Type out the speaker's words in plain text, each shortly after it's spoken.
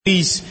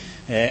Please,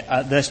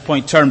 at this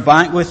point, turn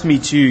back with me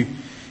to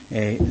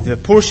the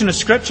portion of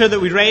Scripture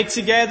that we read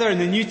together in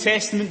the New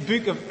Testament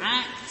book of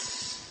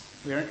Acts.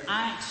 We're in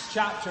Acts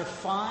chapter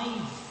 5,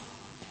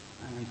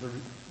 and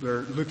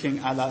we're looking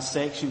at that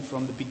section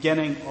from the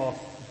beginning of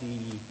the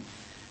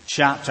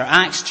chapter.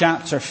 Acts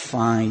chapter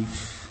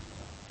 5.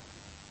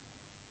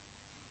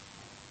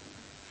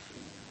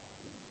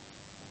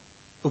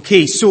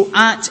 Okay, so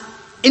at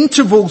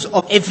intervals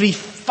of every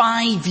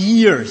 5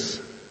 years,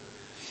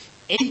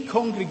 any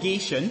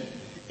congregation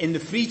in the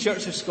Free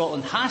Church of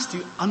Scotland has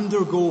to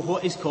undergo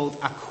what is called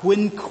a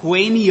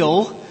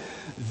quinquennial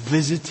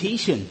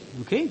visitation.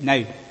 Okay?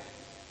 Now,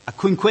 a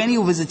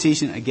quinquennial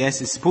visitation, I guess,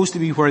 is supposed to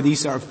be where these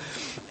sort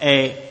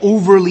of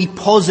overly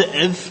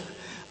positive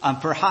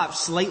and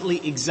perhaps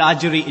slightly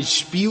exaggerated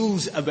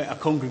spiels about a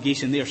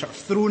congregation, they are sort of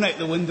thrown out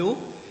the window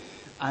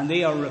and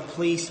they are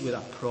replaced with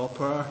a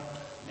proper,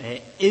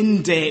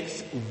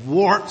 in-depth,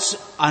 warts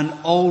and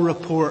all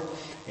report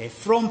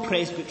from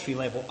presbytery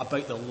level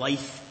about the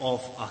life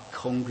of a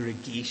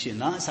congregation.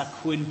 That's a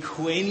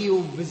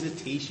quinquennial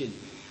visitation.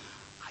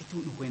 I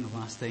don't know when the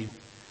last time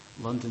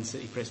London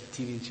City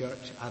Presbyterian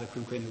Church had a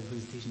quinquennial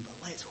visitation, but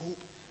let's hope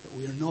that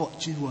we are not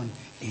due one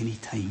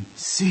anytime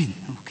soon,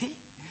 okay?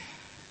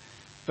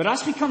 But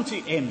as we come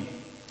to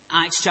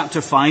Acts chapter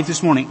 5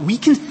 this morning, we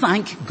can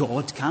thank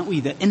God, can't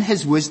we, that in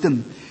His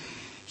wisdom,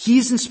 He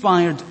has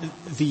inspired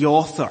the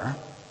author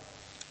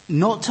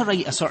not to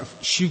write a sort of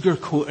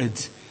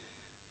sugar-coated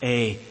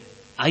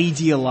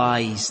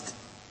idealized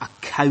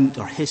account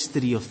or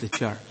history of the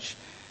church.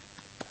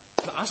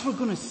 But as we're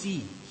going to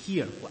see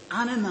here, with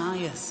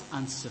Ananias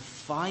and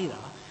Sapphira,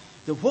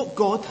 that what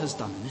God has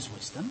done in His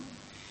wisdom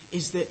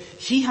is that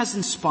He has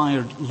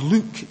inspired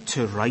Luke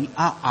to write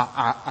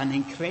an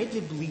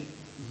incredibly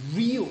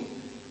real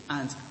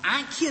and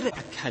accurate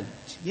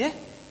account, yeah?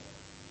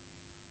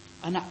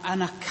 An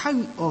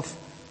account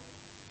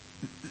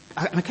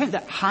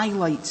that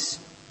highlights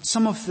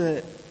some of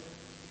the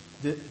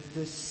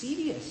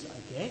serious,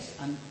 I guess,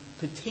 and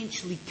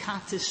potentially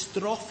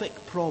catastrophic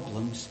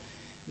problems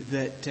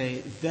that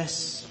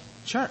this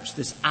church,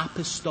 this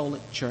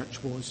apostolic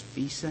church, was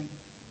facing.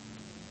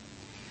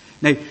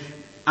 Now,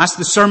 as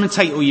the sermon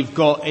title you've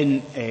got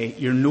in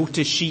your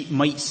notice sheet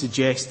might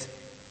suggest,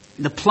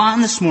 the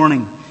plan this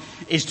morning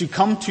is to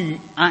come to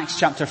Acts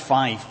chapter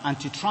 5 and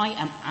to try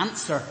and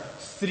answer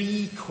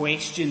 3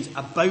 questions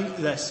about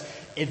this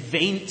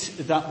event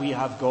that we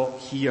have got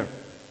here.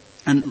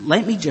 And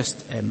let me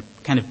just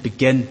kind of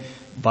begin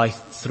by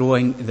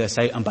throwing this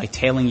out and by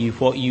telling you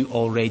what you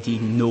already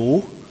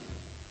know.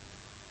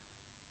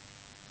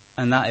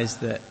 And that is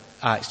that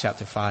Acts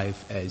chapter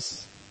 5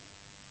 is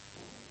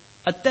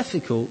a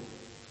difficult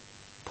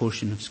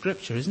portion of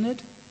Scripture, isn't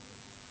it?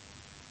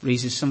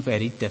 Raises some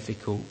very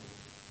difficult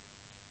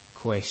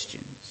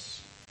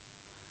questions.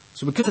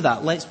 So because of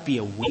that, let's be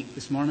awake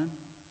this morning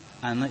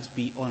and let's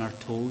be on our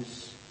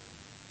toes.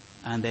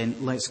 And then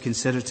let's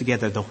consider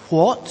together the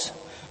what,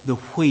 the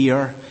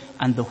where,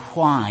 and the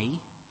why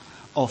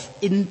of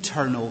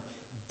internal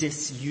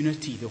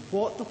disunity. The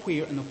what, the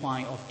where, and the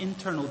why of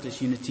internal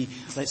disunity.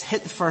 Let's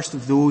hit the first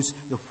of those,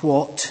 the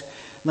what.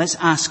 Let's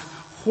ask,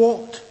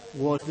 what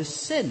was the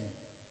sin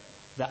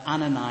that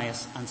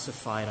Ananias and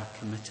Sapphira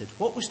committed?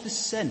 What was the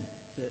sin?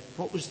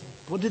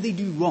 What did they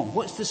do wrong?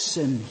 What's the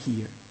sin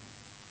here?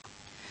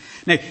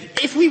 Now,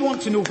 if we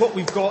want to know what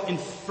we've got in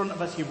front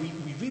of us here, we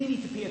really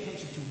need to pay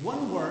attention to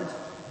one word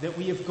that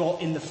we have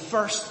got in the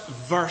first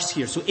verse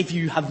here. So if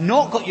you have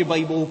not got your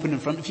Bible open in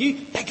front of you,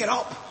 pick it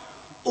up,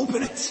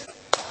 open it,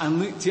 and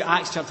look to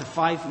Acts chapter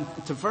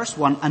 5 to verse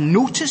 1 and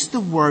notice the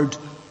word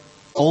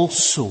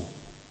also. Do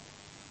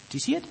you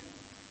see it?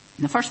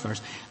 In the first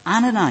verse,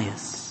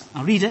 Ananias,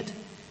 I'll read it,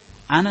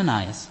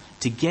 Ananias,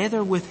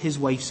 together with his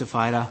wife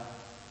Sapphira,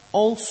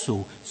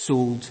 also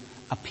sold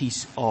a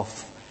piece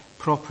of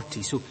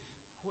property. So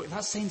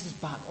that sends us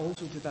back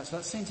also to that. So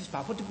that sends us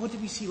back. What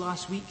did we see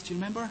last week? Do you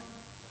remember?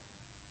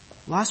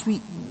 Last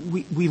week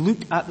we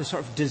looked at the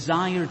sort of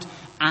desired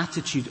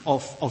attitude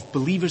of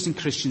believers and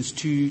Christians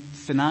to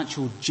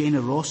financial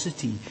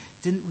generosity,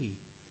 didn't we?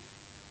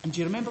 And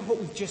do you remember what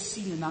we've just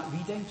seen in that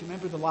reading? Do you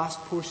remember the last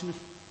portion of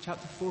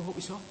chapter 4, what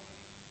we saw?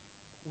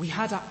 We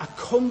had a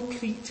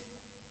concrete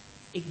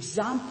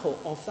example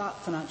of that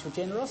financial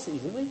generosity,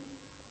 didn't we?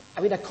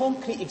 I mean, a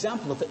concrete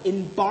example of it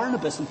in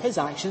Barnabas and his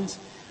actions.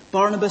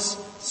 Barnabas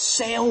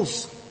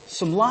sells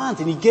some land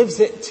and he gives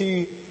it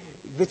to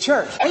the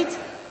church, right?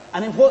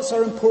 And then what's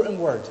our important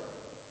word?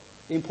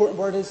 The important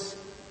word is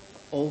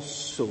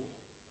also.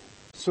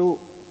 So,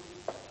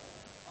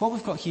 what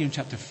we've got here in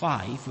chapter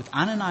 5 with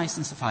Ananias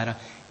and Sapphira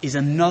is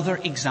another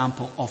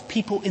example of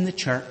people in the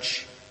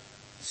church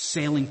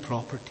selling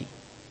property.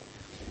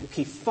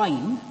 Okay,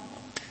 fine.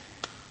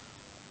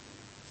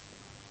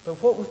 But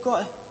what we've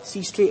got to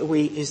see straight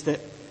away is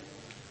that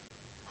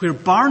where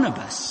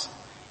Barnabas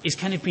is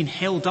kind of being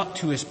held up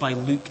to us by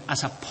Luke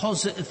as a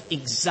positive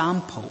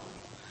example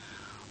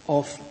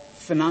of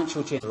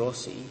financial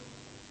generosity,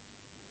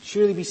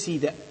 surely we see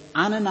that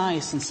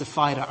Ananias and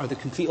Sapphira are the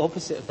complete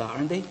opposite of that,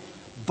 aren't they?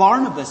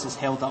 Barnabas is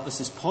held up as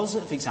this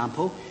positive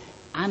example.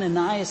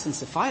 Ananias and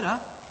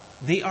Sapphira,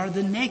 they are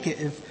the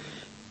negative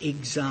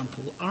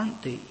example,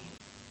 aren't they?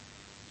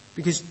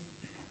 Because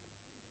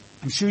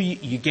I'm sure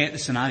you get the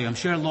scenario. I'm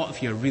sure a lot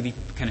of you are really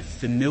kind of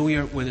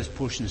familiar with this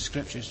portion of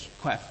Scripture. It's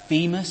quite a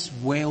famous,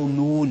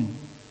 well-known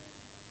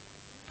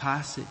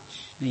passage.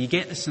 Now you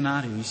get the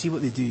scenario. You see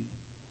what they do.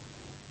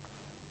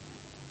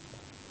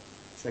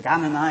 It's like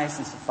Ananias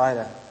and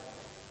Sapphira.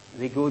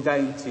 They go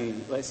down to,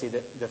 let's say,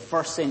 the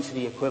first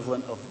century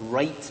equivalent of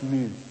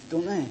Rightmove,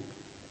 don't they?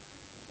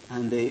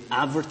 And they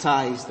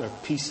advertise their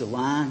piece of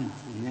land,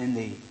 and then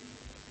they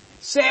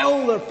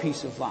sell their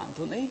piece of land,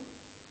 don't they?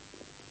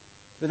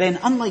 But then,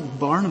 unlike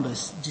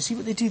Barnabas, do you see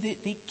what they do?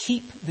 They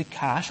keep the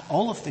cash,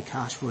 all of the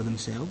cash for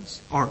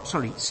themselves,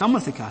 some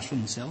of the cash for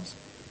themselves.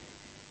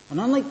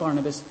 And unlike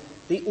Barnabas,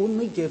 they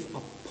only give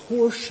a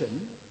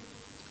portion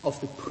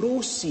of the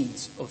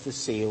proceeds of the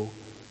sale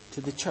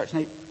to the church.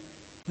 Now,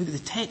 look, the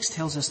text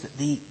tells us that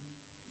these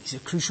are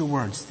crucial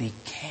words. They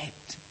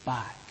kept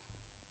back.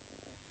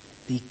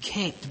 They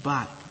kept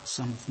back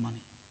some of the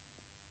money.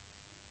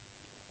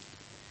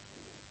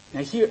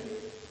 Now here,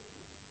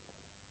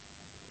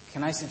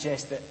 can I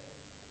suggest that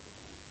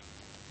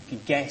you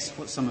can guess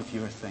what some of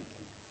you are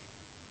thinking?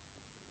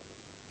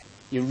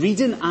 You're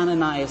reading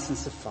Ananias and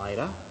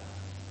Sapphira,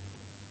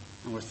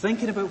 and we're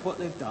thinking about what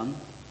they've done,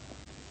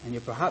 and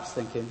you're perhaps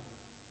thinking,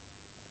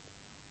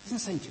 doesn't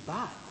sound too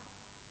bad,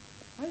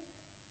 right?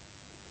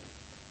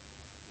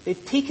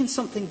 They've taken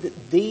something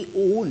that they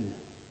own,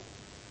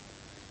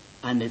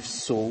 and they've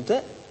sold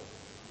it,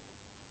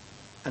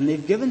 and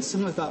they've given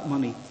some of that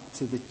money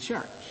to the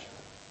church.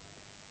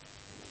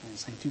 Doesn't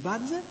sound too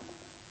bad, does it?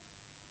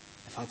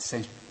 In fact, it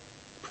sounds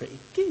pretty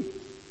good.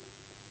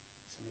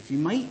 Some of you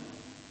might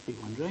be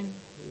wondering,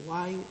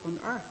 why on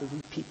earth are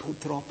these people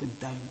dropping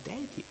down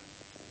dead here?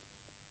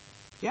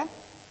 Yeah?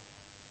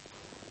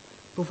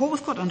 But what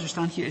we've got to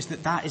understand here is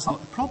that is not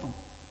the problem.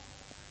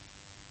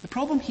 The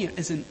problem here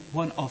isn't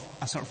one of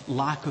a sort of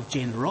lack of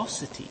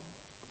generosity,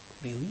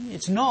 really.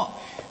 It's not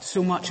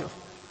so much of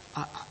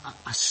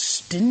a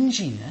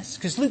stinginess,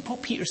 because look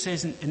what Peter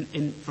says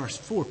in verse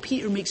 4.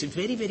 Peter makes it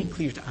very, very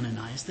clear to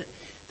Ananias that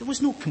there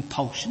was no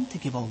compulsion to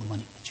give all the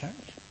money to the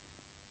church.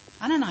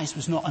 Ananias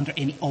was not under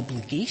any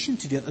obligation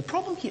to do it. The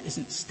problem here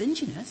isn't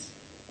stinginess.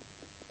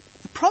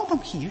 The problem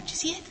here, do you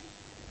see it?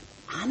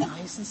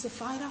 Ananias and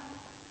Sapphira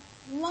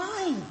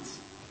lied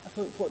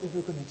about what they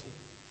were going to do.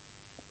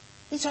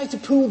 They tried to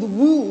pull the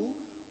wool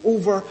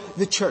over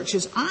the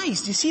church's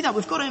eyes. Do you see that?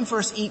 We've got it in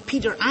verse 8.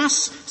 Peter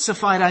asks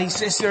Sapphira, he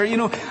says to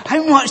her,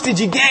 how much did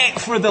you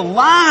get for the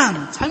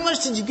land? How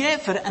much did you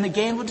get for it? And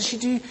again, what does she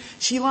do?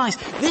 She lies.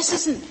 This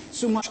isn't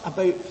so much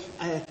about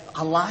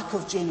a lack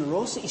of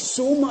generosity,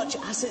 so much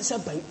as it's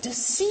about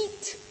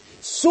deceit.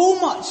 So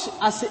much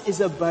as it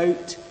is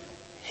about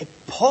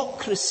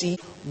hypocrisy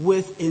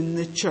within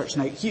the church.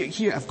 Now,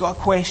 here, I've got a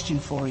question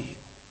for you.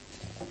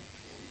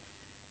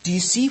 Do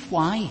you see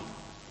why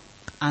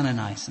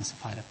Ananias and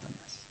Sapphira have done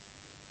this?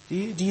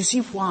 Do you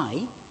see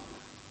why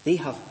they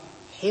have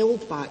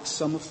held back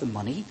some of the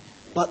money,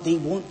 but they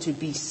want to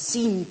be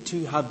seen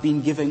to have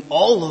been giving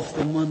all of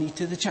the money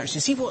to the church? Do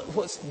you see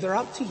what they're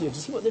up to here? Do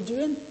you see what they're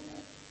doing?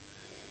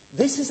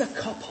 This is a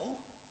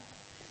couple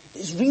that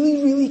is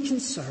really, really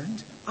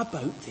concerned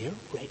about their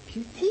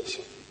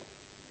reputation,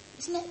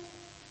 isn't it?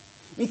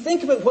 I mean,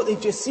 think about what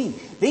they've just seen.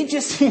 They've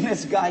just seen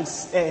this guy,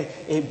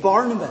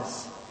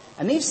 Barnabas,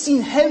 and they've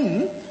seen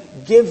him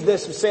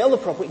sell the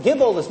property,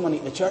 give all this money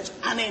to the church,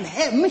 and in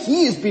him,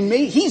 he has been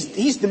made,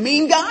 he's the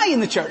main guy in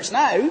the church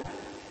now. I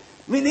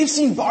mean, they've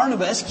seen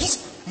Barnabas,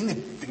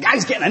 the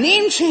guy's getting a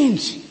name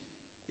change.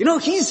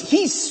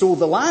 He's sold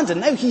the land,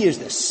 and now he is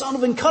the son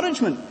of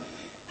encouragement.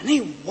 And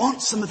they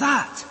want some of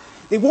that.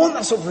 They want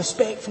that sort of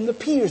respect from the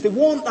peers. They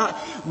want that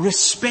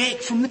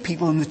respect from the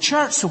people in the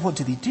church. So what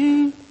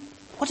do?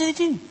 What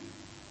do?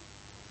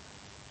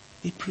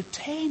 They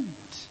pretend.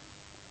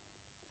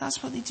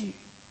 That's what they do.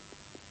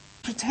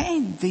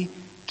 Pretend. They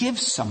give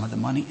some of the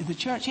money to the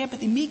church. Yeah, but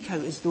they make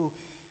out as though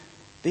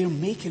they're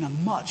making a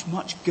much,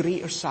 much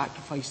greater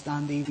sacrifice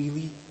than they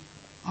really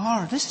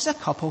are. This is a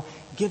couple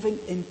giving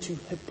into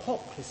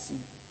hypocrisy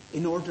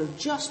in order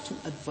just to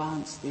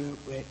advance their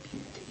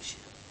reputation.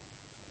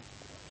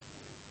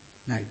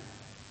 Now,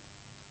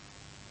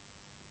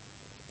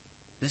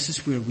 this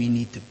is where we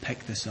need to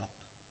pick this up.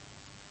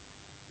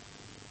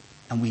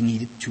 And we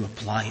need to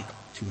apply it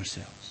to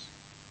ourselves.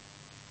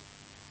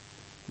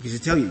 Because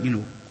I tell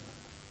you,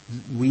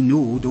 we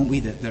know, don't we,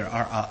 that there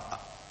are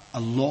a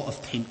lot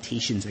of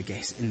temptations, I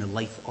guess, in the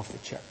life of the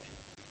church.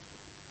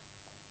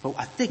 But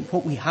I think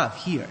what we have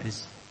here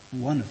is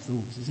one of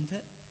those, isn't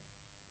it?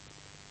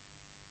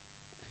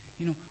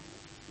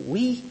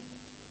 We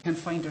can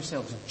find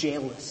ourselves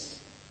jealous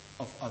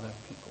of other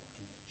people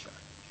in the church.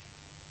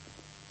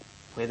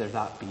 Whether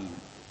that be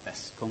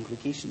this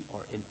congregation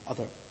or in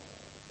other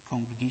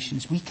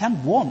congregations, we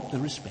can want the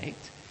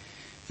respect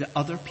that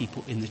other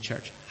people in the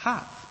church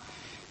have.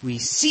 We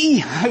see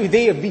how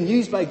they have been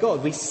used by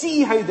God. We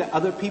see how the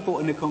other people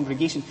in the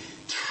congregation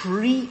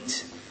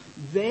treat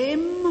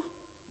them.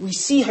 We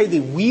see how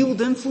they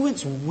wield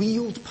influence,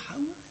 wield power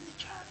in the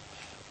church.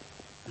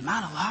 And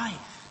man alive,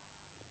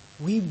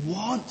 we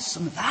want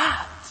some of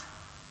that.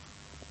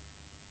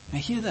 Now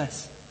hear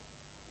this.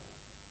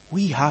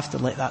 We have to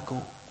let that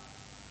go.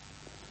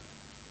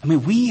 I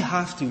mean, we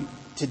have to,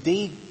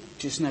 today,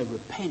 just now,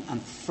 repent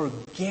and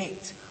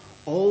forget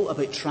all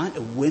about trying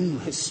to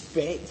win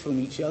respect from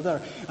each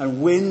other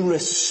and win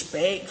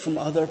respect from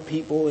other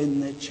people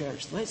in the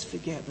church. Let's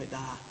forget about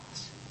that.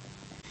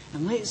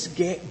 And let's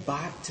get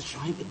back to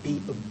trying to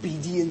be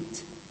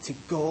obedient to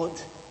God.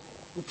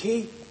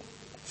 Okay?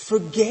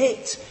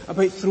 Forget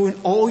about throwing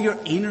all your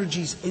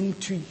energies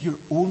into your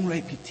own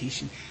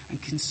reputation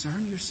and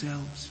concern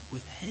yourselves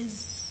with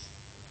His.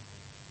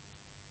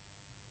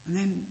 And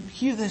then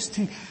hear this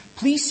too.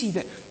 Please see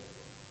that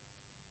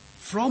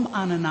from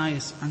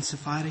Ananias and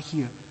Sapphira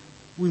here,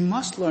 we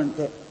must learn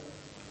that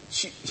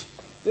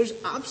there's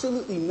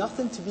absolutely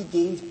nothing to be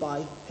gained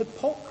by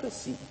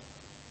hypocrisy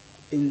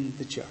in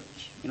the church.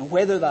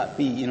 Whether that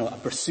be, a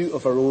pursuit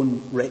of our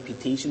own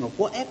reputation or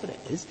whatever it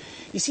is.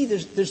 You see,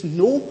 there's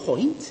no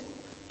point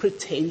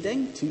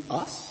pretending to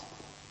us,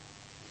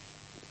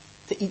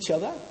 to each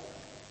other.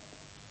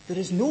 There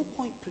is no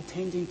point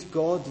pretending to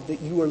God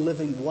that you are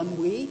living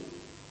one way,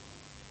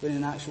 when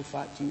in actual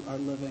fact you are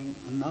living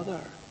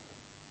another.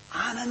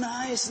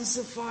 Ananias and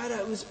Sapphira,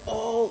 it was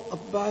all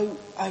about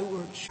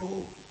outward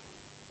show.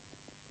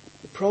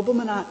 The problem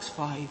in Acts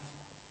 5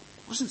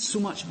 wasn't so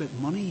much about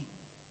money.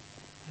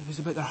 It was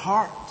about their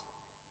heart.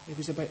 It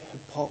was about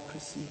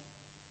hypocrisy.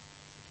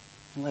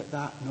 And let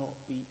that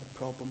not be a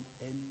problem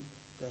in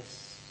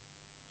this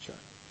church.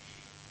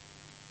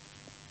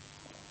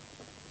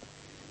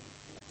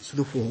 So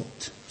the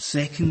what?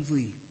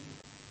 Secondly,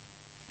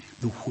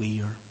 the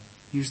where.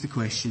 Here's the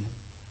question.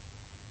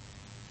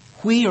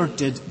 Where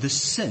did the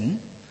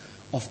sin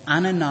of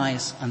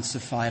Ananias and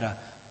Sapphira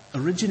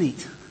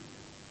originate?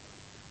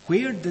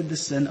 Where did the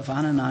sin of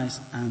Ananias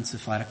and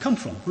Sapphira come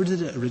from? Where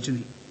did it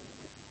originate?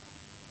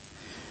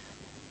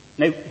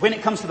 Now, when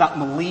it comes to that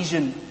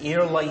Malaysian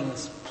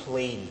Airlines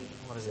plane,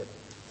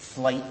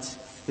 Flight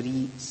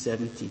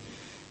 370,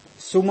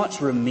 so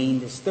much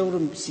remained. It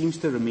still seems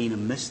to remain a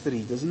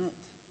mystery, doesn't it?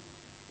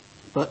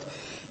 But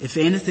if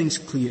anything's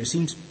clear, it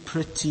seems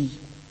pretty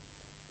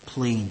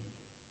plain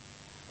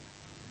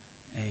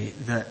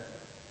that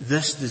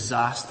this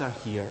disaster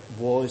here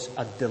was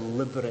a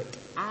deliberate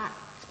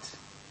act,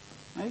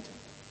 right?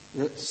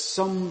 That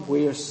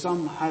somewhere,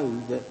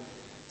 somehow, that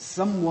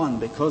someone,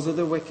 because of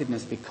their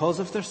wickedness, because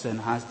of their sin,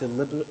 has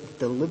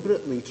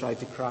deliberately tried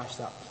to crash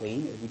that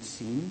plane, it would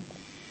seem,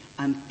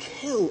 and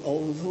kill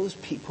all of those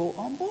people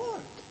on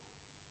board.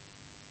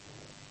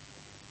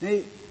 Now,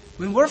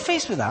 when we're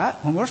faced with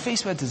that, when we're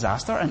faced with a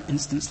disaster, an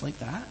instance like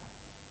that,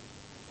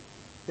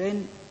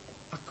 then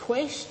a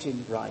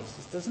question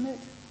rises, doesn't it?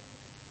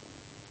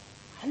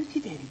 How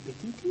could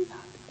anybody do that?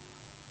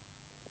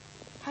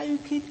 How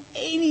could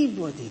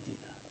anybody do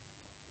that?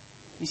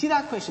 You see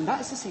that question?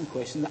 That is the same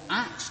question that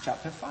Acts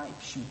chapter 5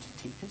 should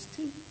take us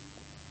to.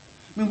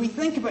 When we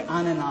think about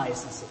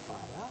Ananias and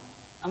Sapphira,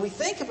 and we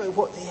think about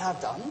what they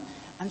have done,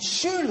 and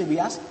surely we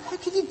ask, how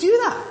could you do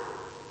that?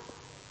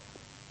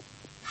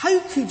 How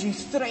could you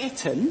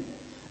threaten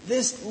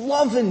this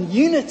love and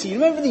unity?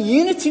 Remember the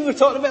unity we were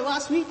talking about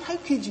last week? How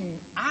could you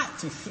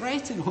act to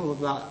threaten all of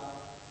that?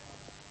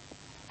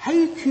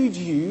 How could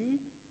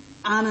you,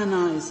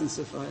 Ananias and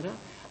Sapphira,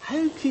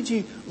 how could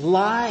you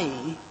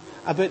lie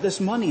about this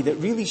money that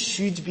really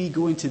should be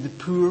going to the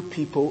poor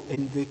people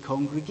in the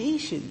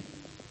congregation?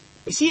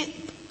 You see,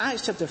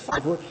 Acts chapter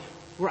 5,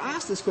 we're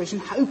asked this question,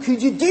 how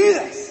could you do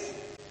this?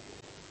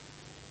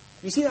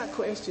 You see that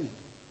question?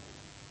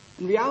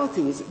 In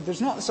reality,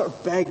 there's not a sort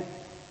of big,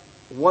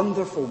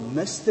 wonderful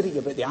mystery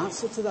about the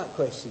answer to that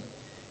question.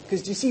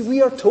 Because you see,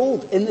 we are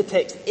told in the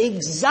text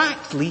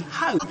exactly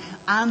how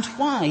and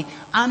why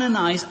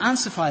Ananias and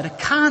Sapphira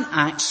can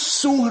act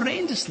so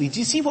horrendously. Do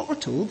you see what we're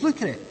told?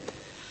 Look at it.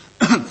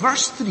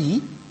 Verse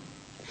 3,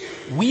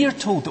 we are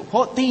told that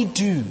what they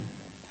do,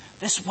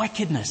 this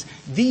wickedness,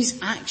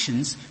 these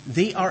actions,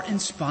 they are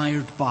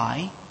inspired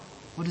by,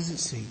 what does it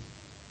say?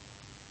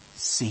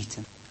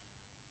 Satan.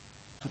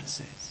 That's what it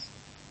says.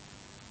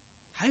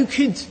 How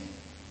could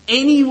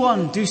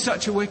anyone do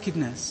such a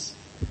wickedness?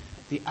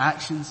 The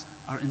actions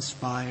are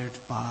inspired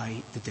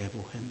by the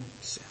devil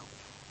himself.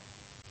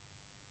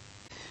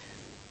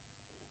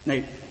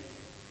 Now,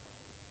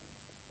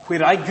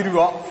 where I grew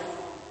up,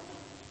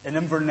 in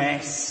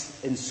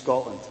Inverness in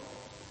Scotland,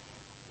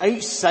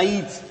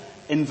 outside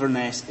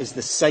Inverness is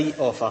the site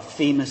of a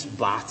famous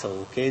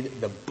battle, okay?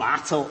 The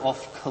Battle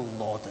of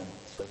Culloden.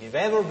 So if you've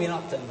ever been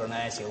up to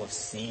Inverness, you'll have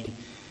seen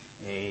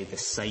the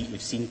site.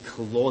 You've seen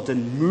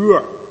Culloden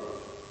Moor.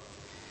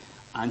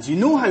 And you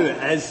know how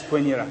it is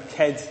when you're a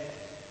kid.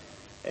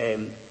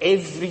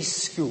 Every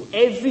school,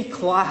 every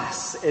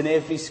class in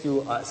every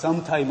school at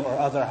some time or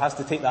other has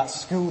to take that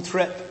school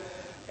trip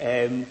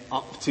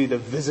up to the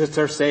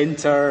visitor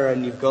centre,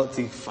 and you've got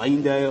to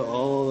find out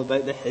all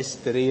about the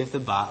history of the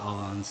battle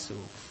and so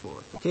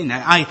forth. Okay,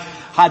 now I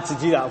had to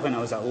do that when I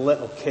was a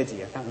little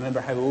kiddie. I can't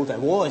remember how old I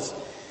was.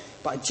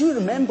 But I do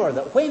remember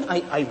that when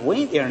I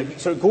went there and I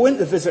sort of go into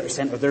the visitor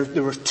centre,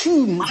 there were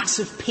two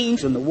massive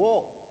paintings on the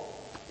wall.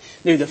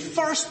 Now the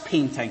first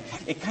painting,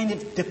 it kind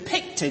of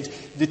depicted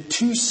the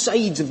two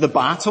sides of the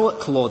battle at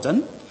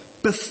Culloden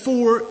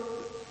before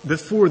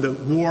the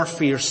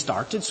warfare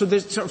started. So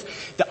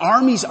the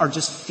armies are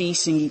just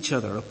facing each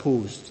other,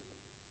 opposed.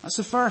 That's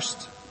the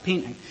first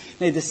painting.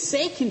 Now the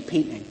second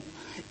painting,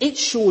 it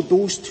showed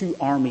those two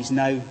armies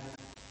now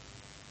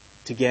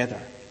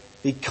together.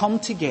 They'd come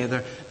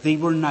together, they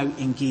were now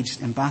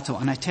engaged in battle.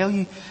 And I tell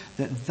you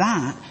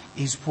that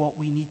is what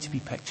we need to be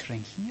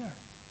picturing here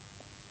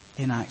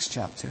in Acts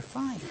chapter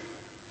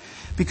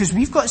 5. Because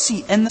we've got to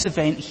see in this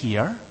event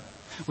here,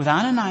 with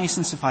Ananias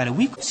and Sapphira,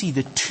 we've got to see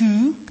the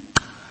two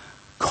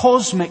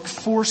cosmic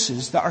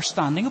forces that are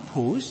standing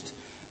opposed,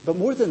 but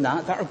more than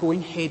that are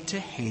going head to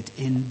head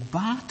in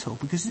battle.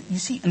 Because you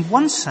see, on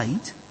one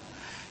side,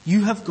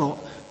 you have got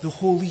the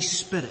Holy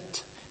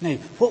Spirit. Now,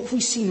 what have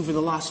we seen over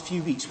the last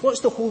few weeks?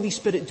 What's the Holy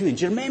Spirit doing?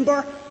 Do you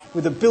remember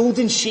with the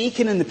building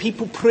shaking and the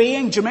people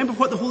praying? Do you remember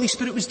what the Holy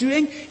Spirit was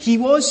doing? He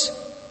was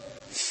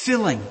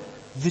filling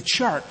the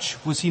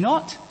church, was he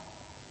not?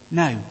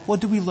 Now, what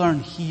do we learn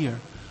here?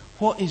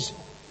 What is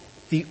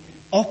the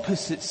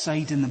opposite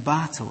side in the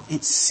battle?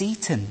 It's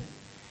Satan.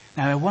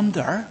 Now I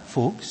wonder,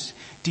 folks,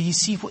 do you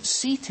see what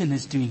Satan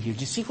is doing here? Do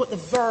you see what the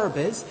verb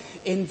is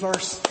in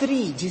verse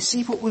 3? Do you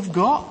see what we've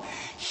got?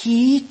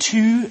 He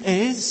too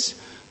is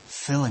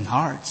filling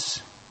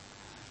hearts.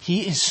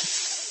 He is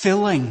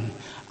filling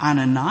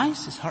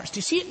Ananias' hearts. Do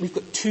you see it? We've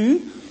got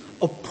two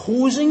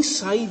opposing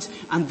sides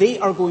and they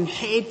are going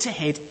head to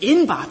head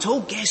in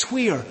battle. Guess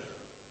where?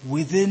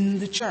 Within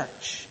the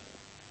church.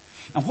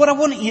 And what I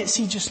want you to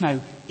see just now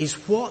is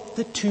what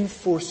the two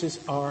forces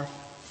are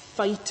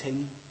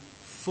fighting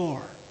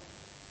for.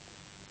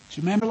 Do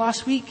you remember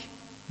last week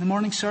in the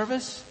morning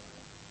service?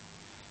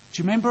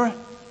 Do you remember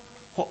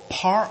what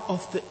part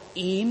of the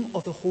aim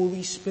of the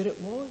Holy Spirit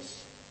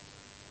was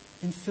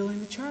in filling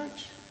the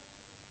church?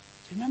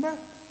 Do you remember?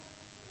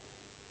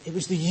 It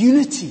was the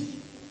unity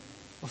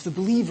of the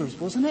believers,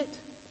 wasn't it?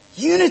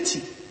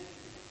 Unity.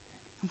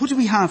 And what do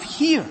we have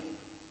here?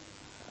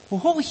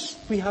 Well, what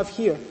we have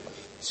here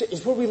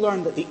is where we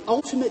learn that the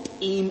ultimate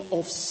aim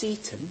of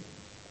Satan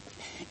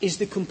is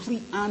the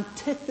complete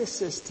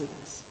antithesis to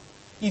this.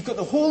 You've got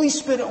the Holy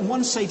Spirit on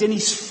one side and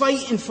he's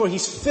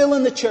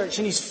filling the church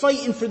and he's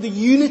fighting for the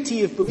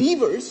unity of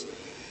believers.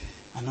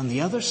 And on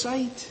the other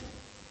side,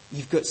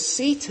 you've got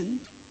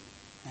Satan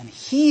and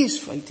he is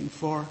fighting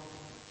for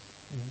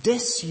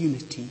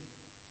disunity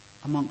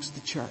amongst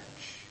the church.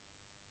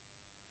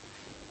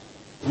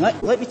 And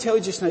let me tell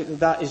you just now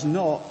that is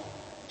not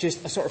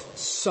just a sort of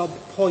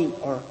sub-point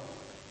or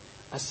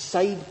a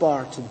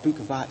sidebar to the book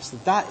of Acts.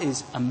 That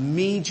is a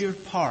major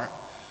part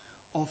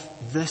of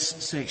this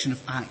section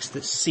of Acts,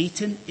 that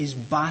Satan is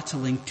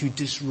battling to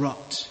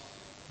disrupt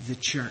the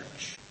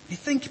church. Now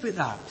think about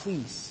that,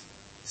 please.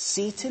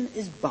 Satan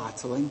is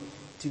battling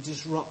to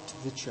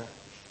disrupt the church.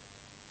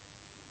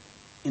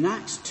 In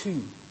Acts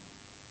 2,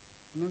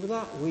 remember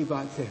that? Way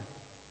back there.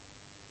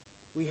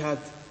 We had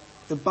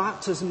the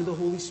baptism of the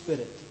Holy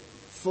Spirit,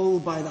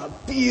 followed by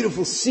that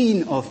beautiful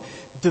scene of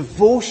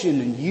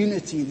devotion and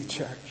unity in the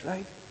church,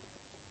 right?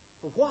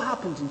 But what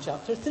happened in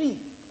chapter 3?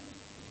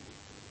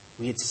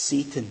 We had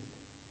Satan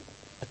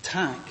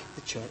attack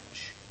the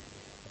church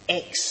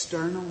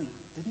externally,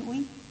 didn't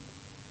we?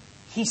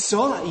 He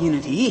saw that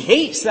unity. He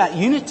hates that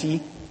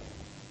unity.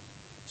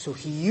 So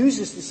he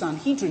uses the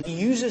Sanhedrin, he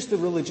uses the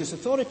religious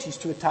authorities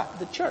to attack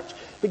the church.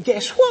 But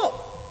guess what?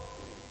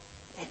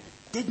 It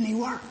didn't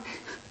work.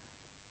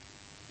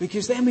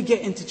 Because then we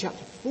get into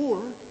chapter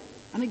 4,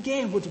 and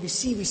again, what do we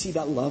see? We see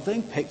that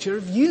loving picture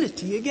of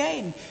unity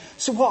again.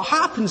 So what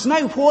happens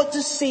now? What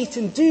does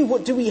Satan do?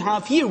 What do we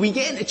have here? We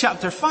get into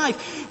chapter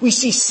 5. We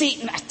see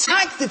Satan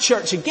attack the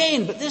church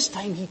again, but this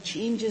time he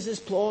changes his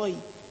ploy.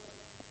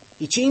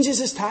 He changes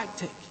his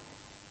tactic.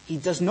 He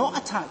does not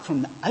attack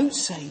from the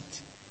outside.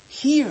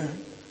 Here,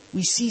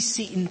 we see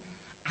Satan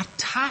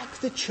attack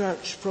the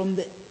church from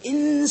the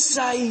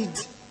inside.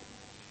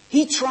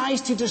 He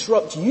tries to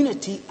disrupt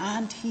unity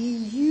and he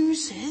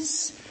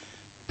uses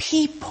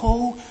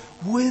people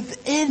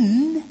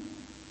within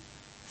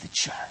the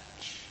church.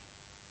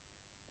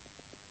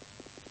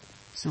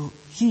 So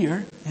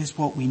here is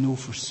what we know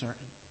for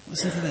certain.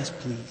 Listen to this,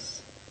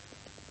 please.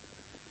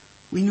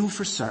 We know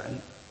for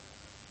certain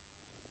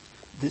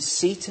that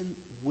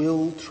Satan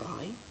will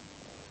try.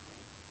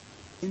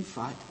 In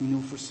fact, we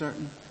know for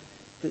certain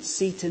that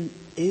Satan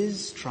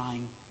is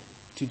trying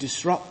to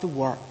disrupt the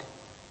work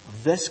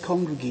of this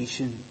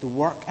congregation, the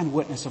work and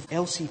witness of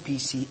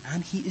LCPC,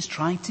 and he is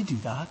trying to do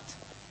that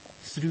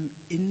through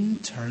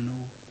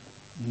internal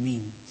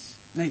means.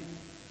 Now,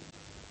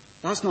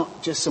 that's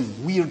not just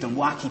some weird and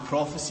wacky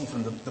prophecy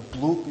from the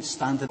bloke who's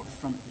standing at the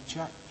front of the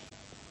church.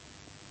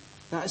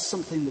 That is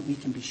something that we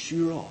can be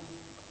sure of.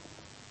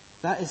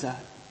 That is a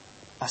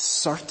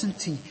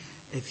certainty,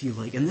 if you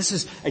like. And this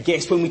is, I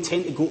guess, when we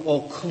tend to go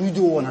all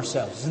Cluedo on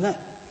ourselves, isn't it?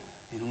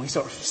 You know, we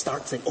sort of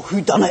start saying, oh,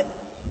 who done it?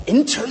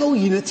 Internal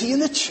unity in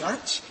the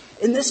church?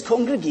 in this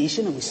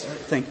congregation, and we start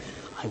to think,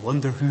 I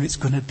wonder who it's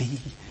going to be.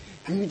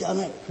 Who done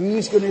it?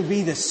 Who's going to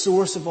be the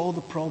source of all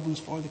the problems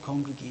for the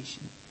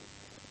congregation?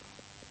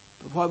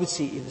 But what I would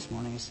say to you this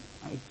morning is,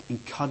 I would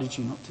encourage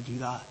you not to do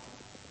that.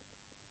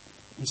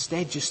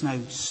 Instead, just now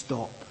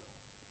stop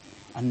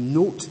and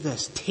note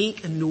this.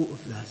 Take a note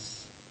of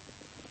this.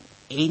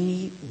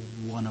 Any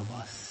one of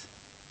us,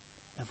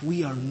 if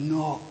we are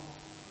not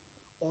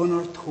on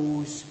our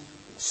toes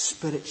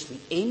spiritually,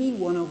 any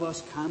one of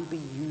us can be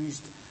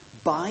used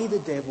by the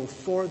devil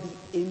for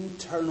the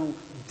internal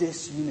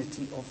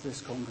disunity of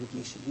this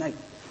congregation. Now,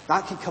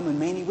 that can come in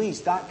many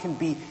ways. That can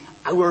be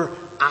our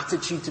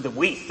attitude to the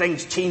way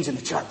things change in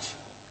the church.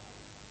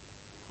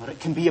 Or it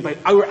can be about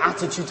our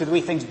attitude to the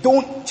way things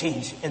don't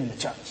change in the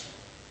church.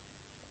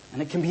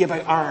 And it can be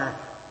about our,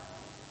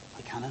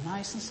 like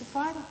Ananias and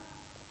Sapphira,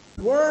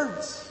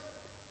 words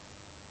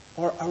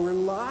or our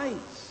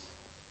lives.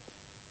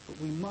 But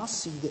we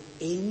must see that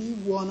any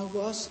one of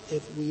us,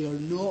 if we are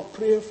not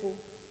prayerful,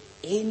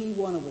 any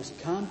one of us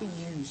can be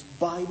used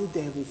by the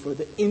devil for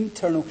the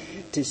internal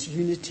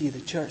disunity of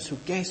the church. So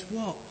guess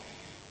what?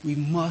 We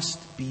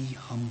must be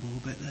humble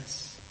about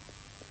this.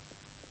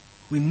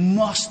 We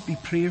must be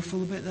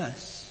prayerful about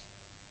this.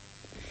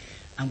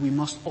 And we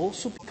must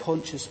also be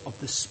conscious of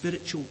the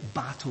spiritual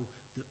battle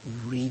that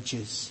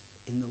rages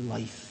in the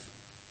life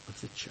of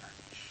the church.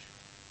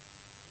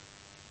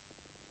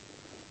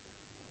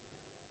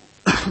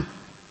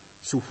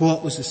 So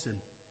what was the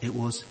sin? It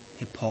was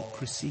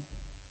hypocrisy.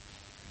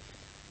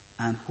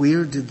 And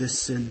where did this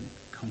sin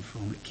come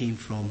from? It came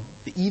from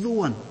the evil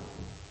one.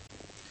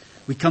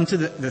 We come to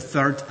the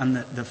third and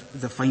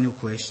the final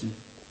question.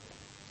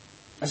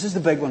 This is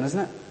the big one, isn't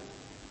it?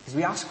 Because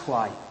we ask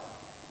why.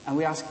 And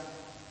we ask,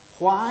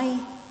 why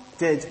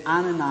did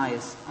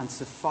Ananias and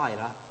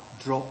Sapphira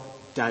drop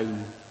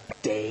down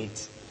dead?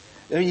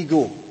 There you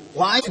go.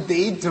 Why did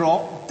they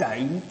drop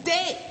down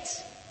dead?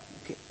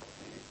 Okay.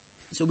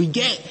 So we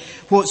get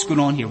what's going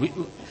on here.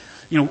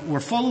 We're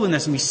following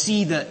this and we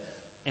see that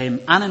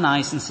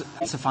Ananias and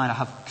Sapphira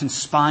have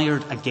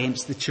conspired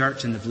against the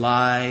church and they've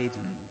lied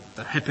and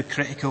they're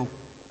hypocritical.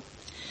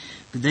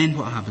 But then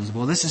what happens?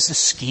 Well, this is the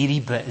scary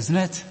bit, isn't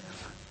it?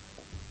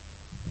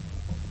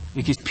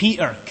 Because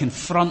Peter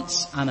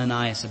confronts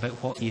Ananias about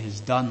what he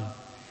has done.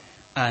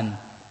 And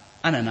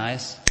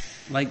Ananias,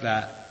 like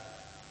that,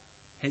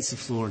 hits the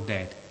floor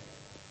dead.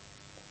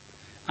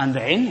 And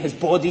then his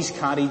body's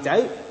carried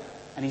out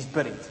and he's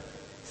buried.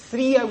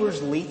 3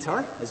 hours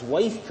later, his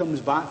wife comes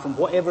back from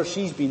whatever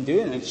she's been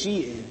doing and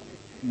she has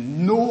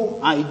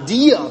no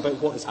idea about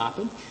what has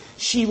happened.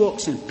 She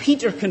walks in.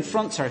 Peter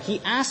confronts her.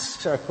 He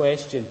asks her a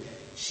question.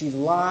 She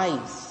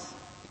lies.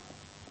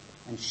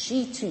 And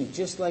she too,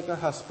 just like her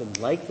husband,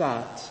 like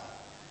that,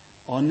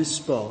 on the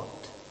spot,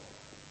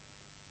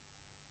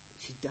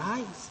 she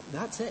dies.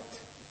 That's it.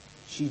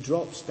 She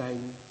drops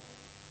down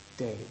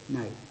dead.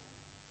 Now,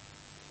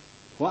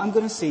 what I'm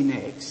going to say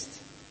next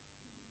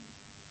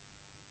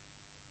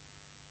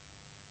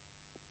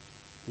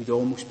would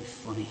almost be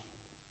funny.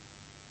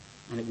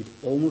 And it would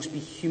almost be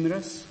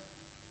humorous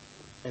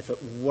if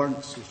it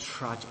weren't so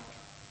tragic.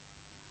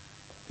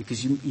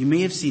 Because you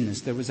may have seen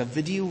this. There was a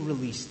video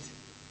released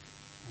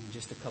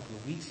just a couple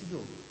of weeks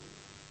ago.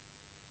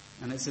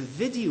 And it's a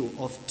video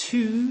of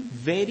 2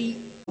 very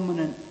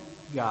prominent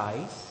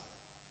guys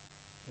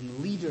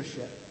in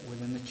leadership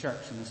within the church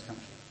in this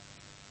country.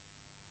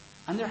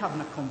 And they're having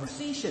a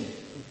conversation,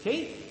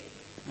 okay?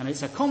 And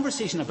it's a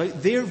conversation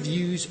about their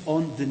views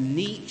on the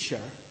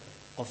nature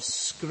of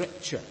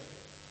Scripture.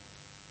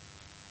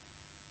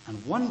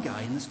 And one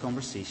guy in this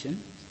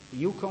conversation,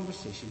 real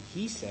conversation,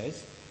 he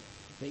says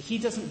that he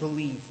doesn't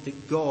believe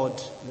that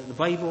that the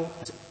Bible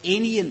has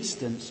any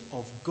instance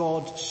of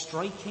God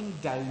striking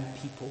down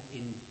people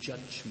in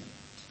judgment.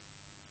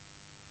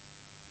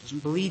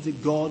 Doesn't believe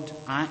that God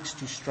acts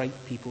to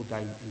strike people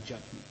down in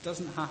judgment.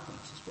 Doesn't happen.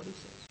 This is what he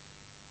says.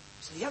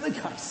 So the other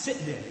guy's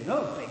sitting there,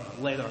 big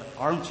leather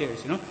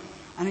armchairs,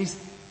 and he's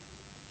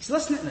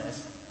listening to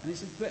this, and he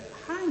says, but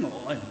hang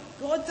on,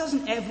 God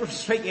doesn't ever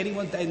strike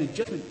anyone down in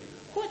judgment.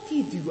 What do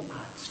you do with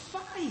Acts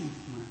 5,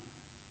 man?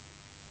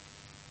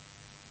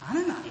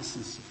 Ananias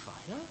and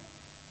Sapphira,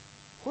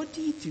 what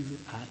do you do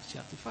with Acts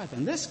chapter 5?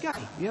 And this guy,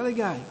 the other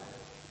guy,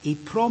 a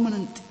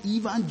prominent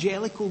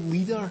evangelical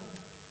leader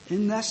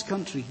in this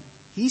country,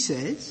 he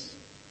says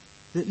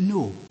that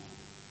no,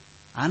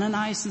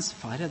 Ananias and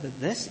Sapphira, that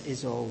this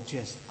is all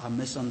just a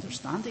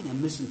misunderstanding, a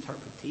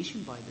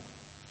misinterpretation by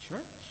the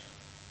church.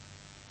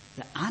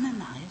 That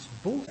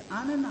both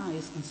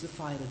Ananias and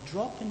Sapphira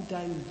dropping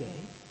down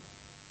dead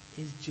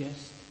is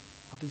just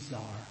a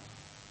bizarre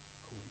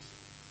coincidence.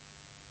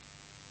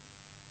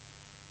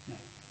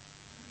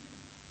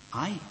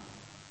 Now,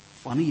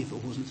 funny if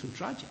it wasn't so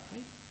tragic,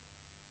 right?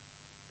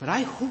 But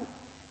I hope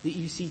that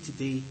you see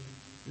today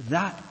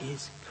that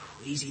is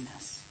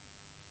craziness.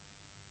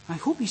 I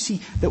hope you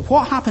see that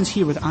what happens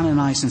here with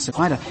Ananias and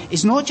Sapphira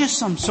is not just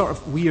some sort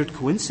of weird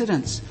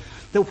coincidence.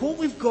 That what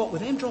we've got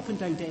with them dropping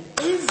down dead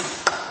is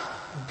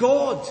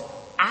God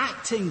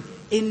acting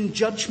in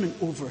judgment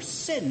over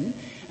sin.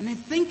 And then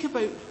think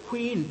about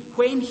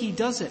when he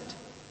does it.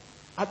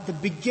 At the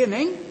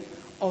beginning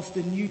of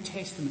the New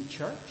Testament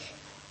church.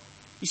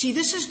 You see,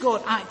 this is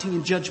God acting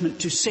in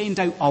judgment to send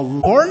out a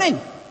warning.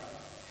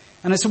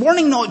 And it's a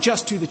warning not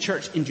just to the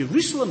church in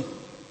Jerusalem.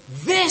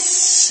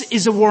 This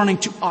is a warning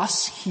to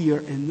us here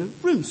in the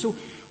room. So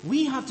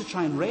we have to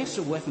try and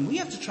wrestle with, and we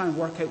have to try and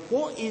work out,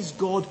 what is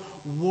God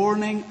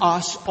warning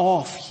us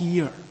of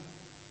here?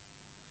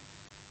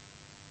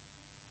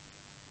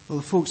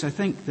 Well, folks, I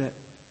think that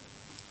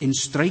in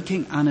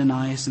striking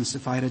Ananias and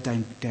Sapphira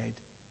down dead,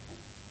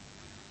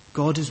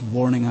 God is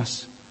warning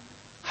us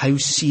how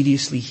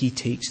seriously he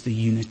takes the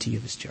unity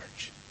of his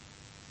church.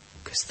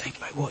 Because think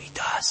about what he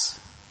does.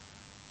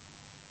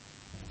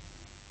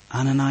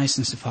 Ananias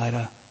and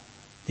Sapphira,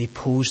 they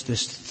pose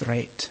this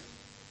threat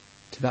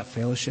to that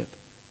fellowship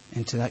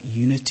and to that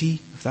unity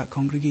of that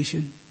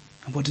congregation.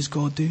 And what does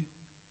God do?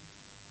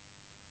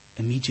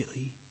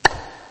 Immediately,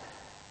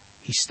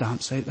 he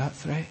stamps out that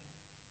threat.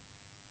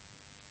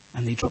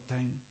 And they drop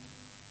down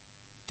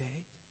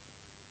dead.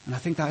 And I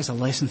think that is a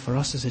lesson for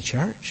us as a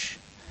church.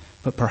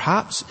 But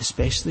perhaps,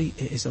 especially,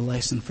 it is a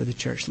lesson for the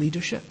church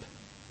leadership.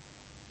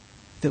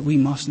 That we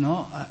must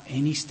not, at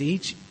any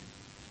stage,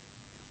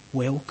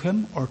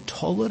 welcome or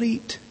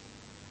tolerate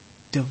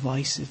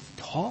divisive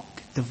talk,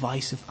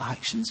 divisive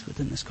actions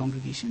within this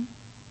congregation.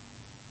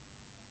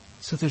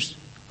 So there's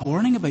a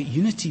warning about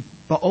unity,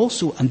 but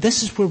also, and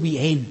this is where we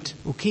end,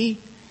 okay?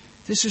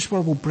 This is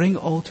where we'll bring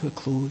it all to a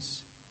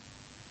close.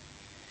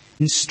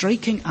 In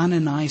striking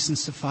Ananias and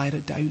Sapphira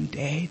down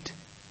dead,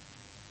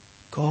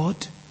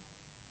 God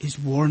is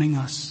warning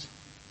us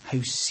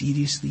how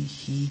seriously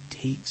he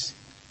takes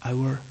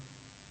our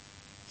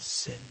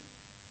sin.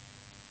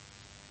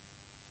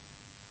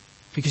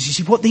 Because you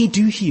see, what they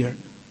do here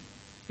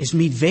is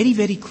made very,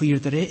 very clear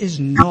that it is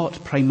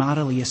not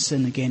primarily a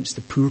sin against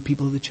the poor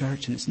people of the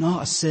church, and it's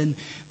not a sin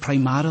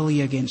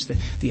primarily against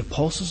the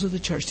apostles of the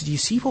church. Did you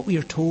see what we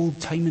are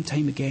told time and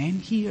time again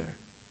here?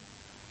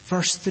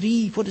 Verse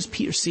 3, what does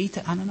Peter say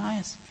to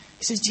Ananias?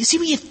 He says, do you see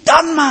what you've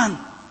done, man?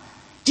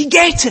 Do you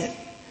get it?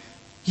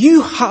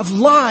 You have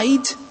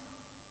lied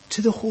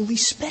to the Holy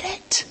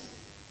Spirit.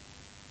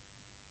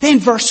 Then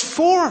verse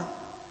 4,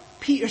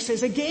 Peter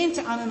says again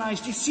to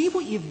Ananias, do you see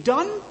what you've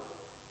done?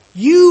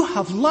 You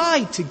have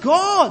lied to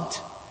God.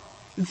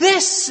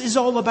 This is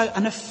all about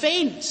an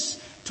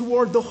offence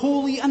toward the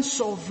holy and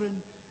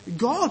sovereign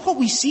God. What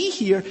we see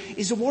here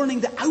is a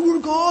warning that our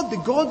God, the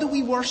God that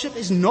we worship,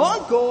 is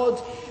not a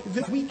God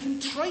that we can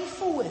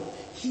trifle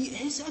with. He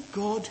is a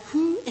God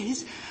who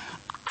is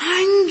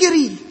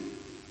angry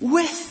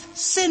with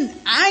sin.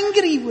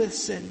 Angry with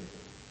sin.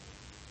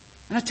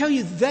 And I tell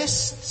you, this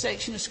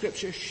section of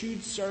Scripture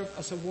should serve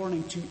as a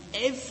warning to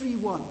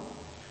everyone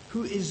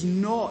who is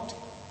not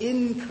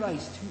in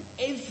Christ,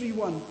 to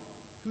everyone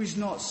who is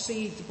not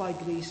saved by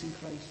grace in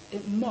Christ.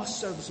 It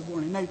must serve as a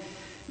warning. Now,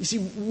 you see,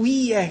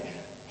 we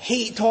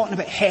hate talking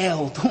about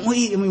hell, don't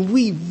we? I mean,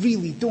 we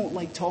really don't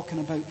like talking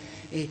about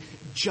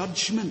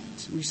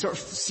judgment. We sort of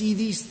see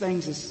these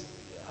things as,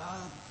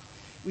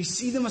 we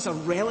see them as a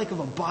relic of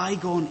a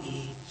bygone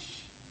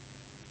age.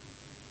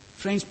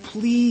 Friends,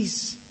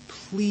 please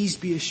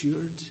be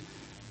assured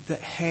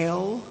that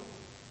hell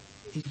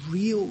is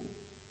real.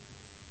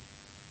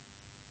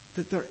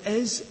 That there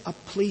is a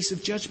place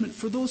of judgment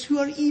for those who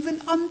are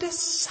even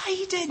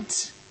undecided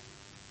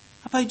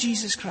about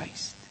Jesus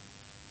Christ.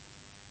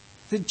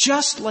 That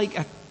just like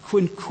a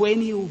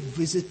quinquennial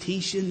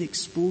visitation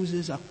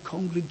exposes a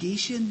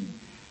congregation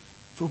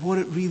for what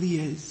it really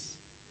is.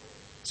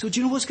 So do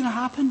you know what's going to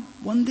happen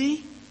one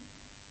day?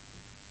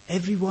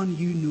 Everyone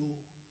you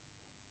know,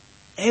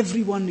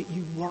 everyone that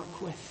you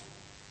work with,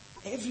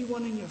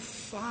 everyone in your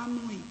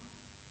family,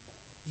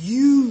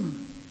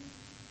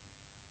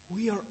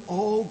 we are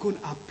all going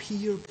to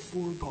appear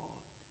before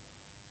God,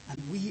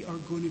 and we are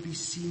going to be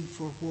seen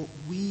for what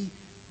we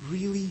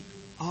really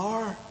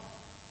are.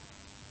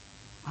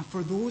 And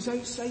for those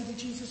outside of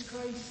Jesus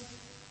Christ,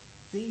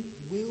 they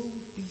will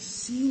be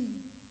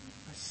seen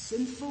as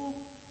sinful,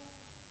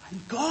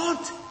 and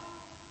God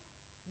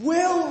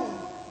will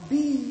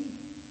be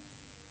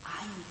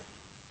angry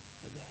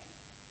at them.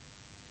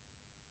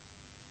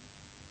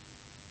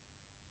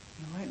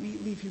 Now let me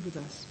leave you with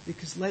this,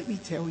 because let me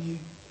tell you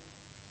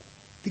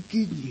the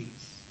good news.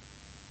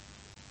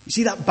 You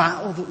see that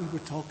battle that we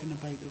were talking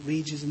about that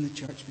rages in the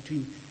church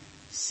between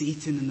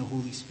Satan and the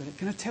Holy Spirit?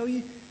 Can I tell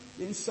you,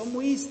 in some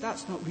ways,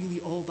 that's not really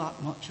all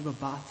that much of a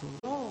battle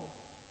at all.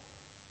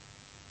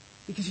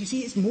 Because you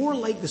see, it's more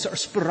like the sort of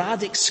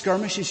sporadic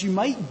skirmishes you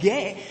might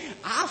get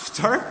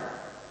after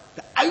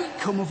the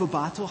outcome of a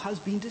battle has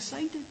been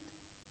decided.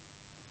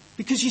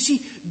 Because you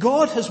see,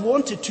 God has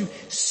wanted to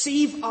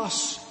save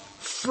us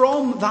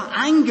from that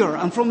anger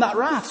and from that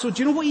wrath. So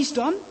do you know what he's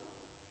done?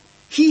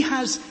 He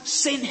has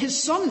sent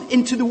his Son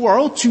into the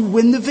world to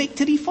win the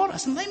victory for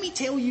us. And let me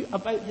tell you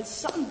about his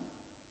Son.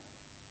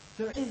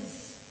 There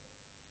is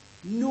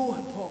no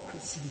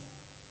hypocrisy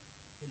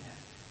in him.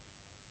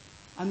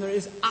 And there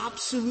is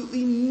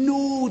absolutely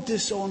no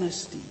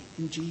dishonesty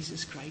in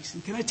Jesus Christ.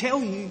 And can I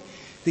tell you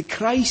that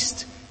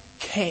Christ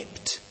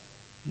kept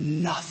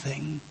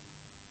nothing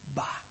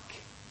back.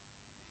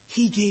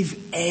 He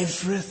gave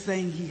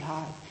everything he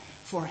had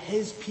for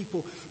his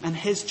people and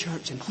his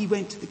church. And he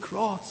went to the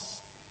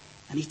cross.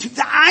 And he took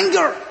the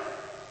anger.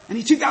 And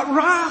he took that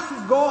wrath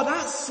of God,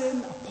 that sin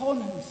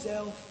upon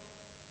himself.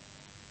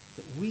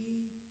 That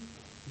we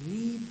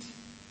need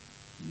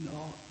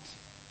not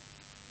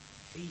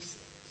face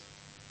it.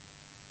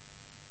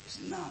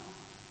 Isn't that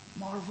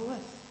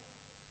marvelous?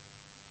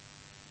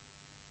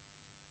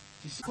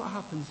 You see what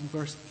happens in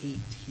verse 8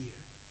 here?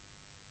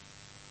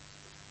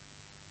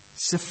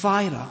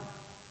 Sapphira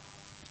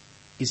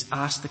is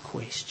asked a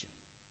question.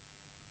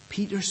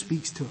 Peter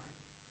speaks to her.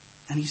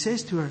 And he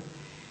says to her,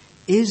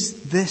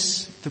 is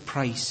this the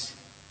price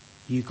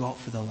you got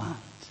for the land?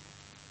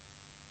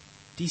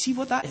 Do you see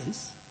what that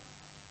is?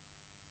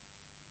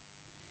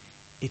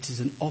 It is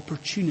an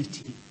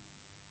opportunity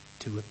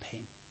to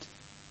repent.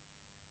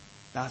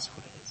 That's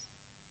what it is.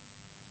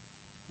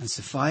 And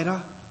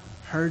Sapphira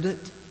heard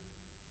it,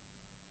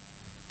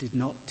 did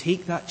not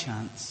take that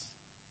chance,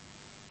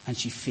 and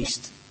she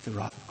faced the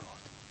wrath of God.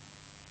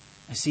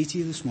 I say to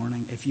you this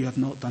morning, if you have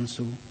not done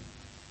so,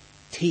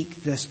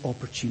 take this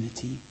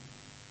opportunity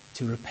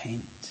to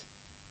repent.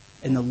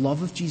 In the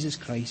love of Jesus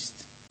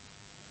Christ,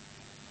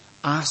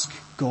 ask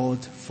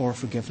God for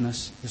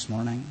forgiveness this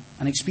morning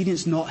and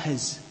experience not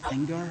his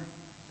anger,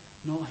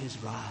 not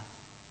his wrath,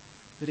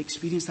 but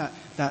experience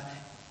that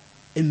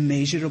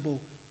immeasurable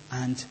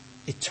and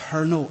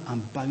eternal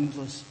and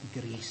boundless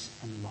grace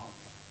and love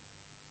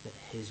that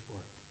his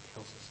word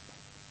tells us.